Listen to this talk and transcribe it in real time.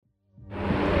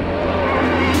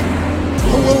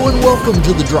Welcome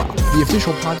to The Drop, the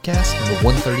official podcast of the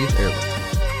 130th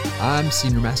Airmen. I'm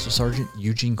Senior Master Sgt.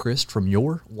 Eugene Christ from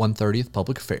your 130th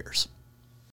Public Affairs.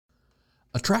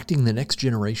 Attracting the next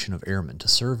generation of airmen to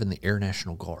serve in the Air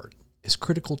National Guard is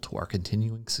critical to our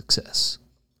continuing success.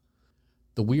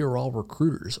 The We Are All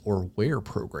Recruiters, or WARE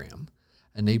program,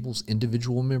 enables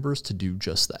individual members to do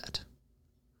just that.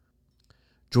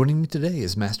 Joining me today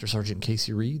is Master Sgt.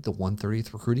 Casey Reed, the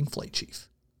 130th Recruiting Flight Chief.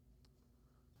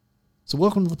 So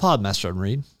welcome to the pod, Master Sergeant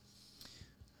Reed.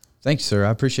 Thank you, sir. I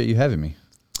appreciate you having me.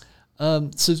 So,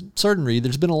 Sergeant Reed,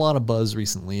 there's been a lot of buzz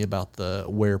recently about the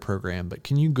WARE program, but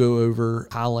can you go over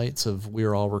highlights of We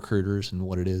Are All Recruiters and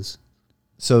what it is?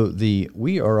 So the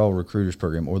We Are All Recruiters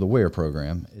program, or the WARE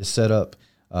program, is set up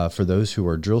for those who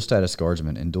are drill status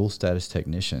guardsmen and dual status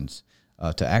technicians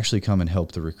to actually come and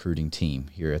help the recruiting team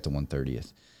here at the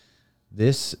 130th.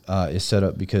 This is set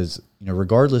up because,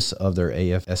 regardless of their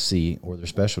AFSC or their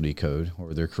specialty code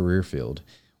or their career field,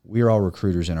 we are all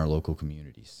recruiters in our local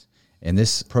communities. And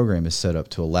this program is set up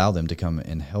to allow them to come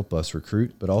and help us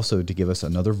recruit, but also to give us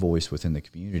another voice within the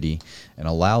community and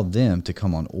allow them to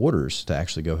come on orders to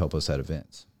actually go help us at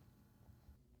events.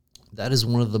 That is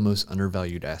one of the most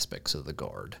undervalued aspects of the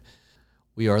Guard.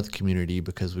 We are the community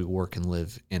because we work and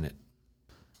live in it.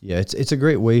 Yeah, it's a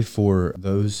great way for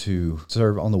those who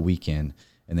serve on the weekend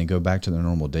and then go back to their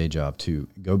normal day job to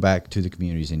go back to the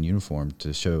communities in uniform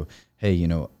to show, hey,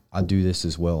 I do this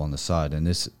as well on the side, and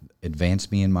this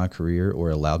advanced me in my career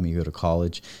or allowed me to go to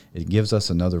college. It gives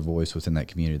us another voice within that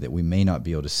community that we may not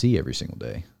be able to see every single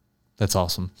day. That's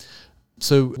awesome.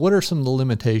 So what are some of the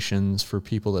limitations for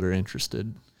people that are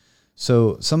interested?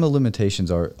 So some of the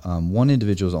limitations are one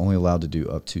individual is only allowed to do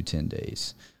up to 10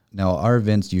 days. Now, our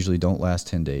events usually don't last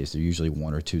 10 days. They're usually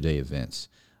 1 or 2 day events,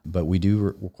 but we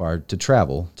do require to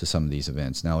travel to some of these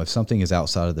events. Now, if something is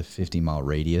outside of the 50-mile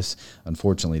radius,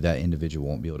 unfortunately, that individual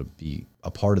won't be able to be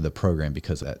a part of the program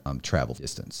because of that travel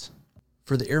distance.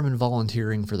 For the airmen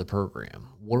volunteering for the program,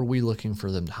 what are we looking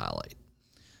for them to highlight?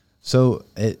 So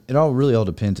it all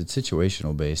depends. It's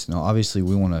situational based. Now, obviously,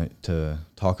 we want to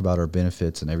talk about our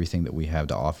benefits and everything that we have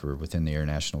to offer within the Air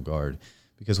National Guard,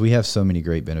 because we have so many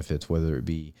great benefits, whether it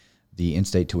be the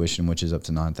in-state tuition, which is up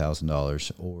to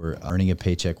 $9,000, or earning a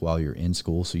paycheck while you're in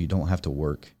school so you don't have to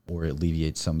work, or it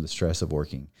alleviates some of the stress of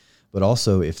working. But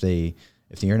also if the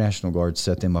Air National Guard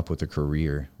set them up with a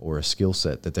career or a skill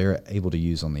set that they're able to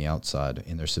use on the outside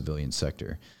in their civilian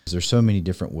sector. There's so many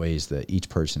different ways that each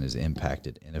person is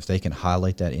impacted, and if they can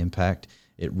highlight that impact,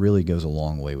 it really goes a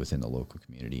long way within the local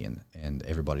community and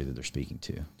everybody that they're speaking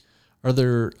to. Are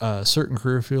there certain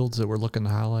career fields that we're looking to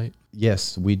highlight?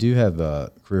 Yes, we do have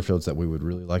career fields that we would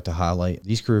really like to highlight.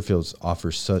 These career fields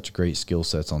offer such great skill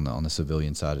sets on the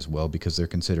civilian side as well, because they're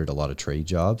considered a lot of trade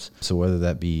jobs. So whether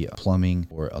that be plumbing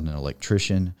or an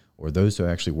electrician, or those who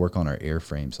actually work on our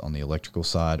airframes on the electrical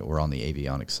side or on the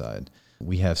avionics side,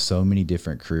 we have so many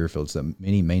different career fields that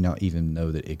many may not even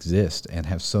know that exist, and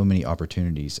have so many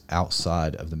opportunities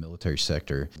outside of the military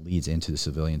sector, leads into the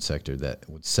civilian sector, that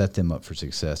would set them up for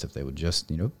success if they would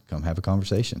just, come have a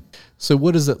conversation. So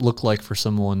what does it look like for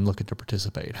someone looking to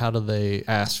participate? How do they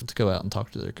ask to go out and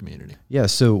talk to their community? Yeah,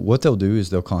 so what they'll do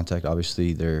is they'll contact,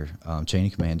 obviously, their chain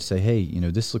of command to say, hey,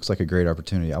 this looks like a great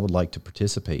opportunity. I would like to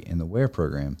participate in the WARE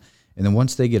program. And then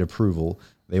once they get approval,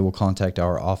 they will contact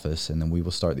our office, and then we will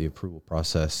start the approval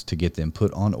process to get them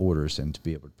put on orders and to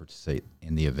be able to participate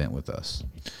in the event with us.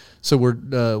 So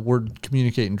we're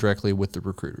communicating directly with the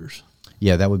recruiters.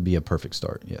 Yeah, that would be a perfect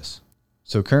start, yes.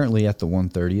 So currently at the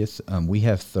 130th, we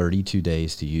have 32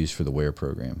 days to use for the WARE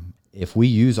program. If we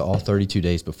use all 32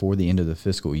 days before the end of the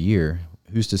fiscal year,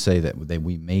 who's to say that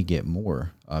we may get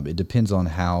more? It depends on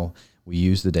how we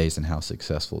use the days and how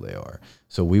successful they are.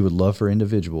 So we would love for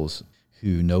individuals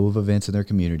who know of events in their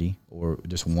community or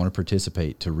just want to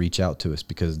participate to reach out to us,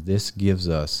 because this gives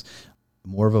us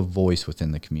more of a voice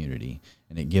within the community,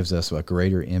 and it gives us a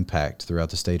greater impact throughout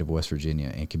the state of West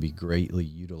Virginia, and can be greatly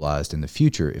utilized in the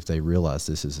future if they realize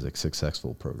this is a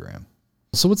successful program.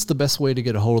 So what's the best way to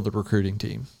get a hold of the recruiting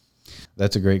team?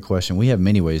 That's a great question. We have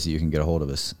many ways that you can get a hold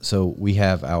of us. So we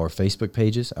have our Facebook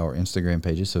pages, our Instagram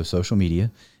pages, so social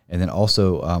media, and then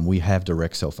also we have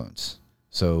direct cell phones.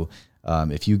 So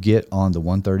if you get on the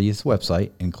 130th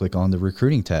website and click on the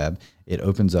recruiting tab, it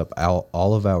opens up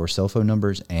all of our cell phone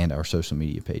numbers and our social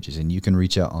media pages, and you can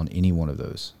reach out on any one of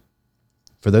those.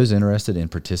 For those interested in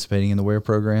participating in the WARE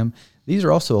program, these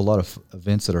are also a lot of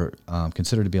events that are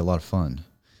considered to be a lot of fun.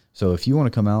 So if you want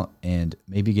to come out and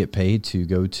maybe get paid to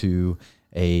go to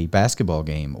a basketball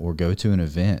game or go to an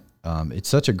event, it's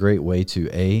such a great way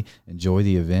to enjoy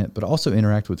the event, but also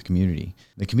interact with the community.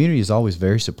 The community is always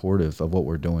very supportive of what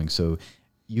we're doing. So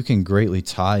you can greatly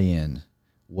tie in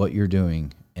what you're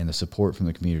doing and the support from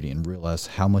the community and realize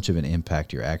how much of an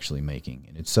impact you're actually making.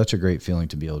 And it's such a great feeling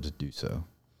to be able to do so.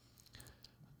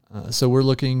 So we're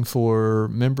looking for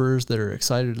members that are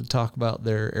excited to talk about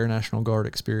their Air National Guard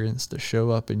experience, to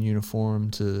show up in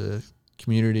uniform to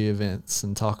community events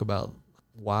and talk about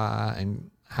why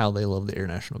and how they love the Air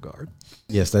National Guard.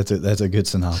 Yes, that's a good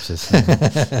synopsis.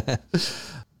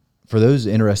 For those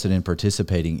interested in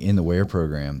participating in the WARE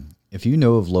program, if you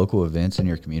know of local events in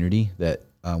your community that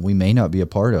we may not be a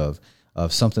part of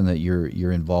something that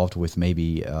you're involved with,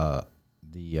 maybe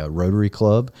the Rotary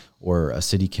Club or a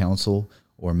city council,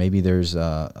 or maybe there's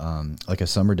like a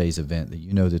summer days event that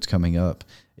you know that's coming up,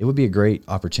 it would be a great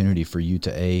opportunity for you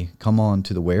to come on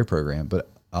to the WARE program, but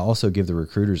also give the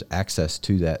recruiters access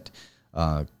to that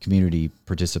community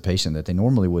participation that they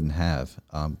normally wouldn't have.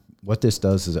 What this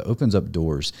does is it opens up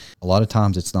doors. A lot of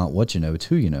times it's not what you know, it's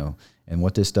who you know. And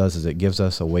what this does is it gives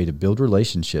us a way to build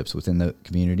relationships within the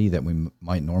community that we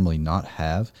might normally not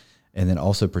have, and then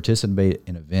also participate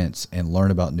in events and learn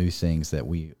about new things that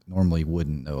we normally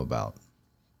wouldn't know about.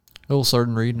 Well,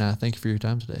 Sergeant Reed, and I thank you for your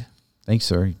time today. Thanks,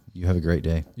 sir. You have a great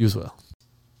day. You as well.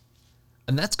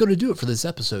 And that's going to do it for this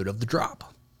episode of The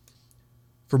Drop.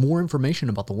 For more information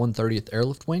about the 130th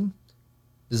Airlift Wing,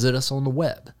 visit us on the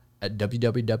web at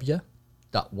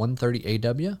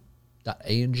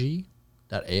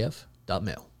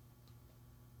www.130aw.ang.af.mil.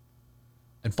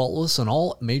 And follow us on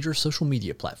all major social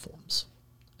media platforms.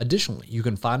 Additionally, you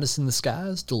can find us in the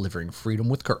skies delivering freedom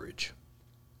with courage.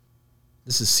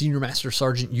 This is Senior Master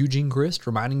Sergeant Eugene Christ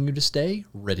reminding you to stay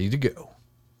ready to go.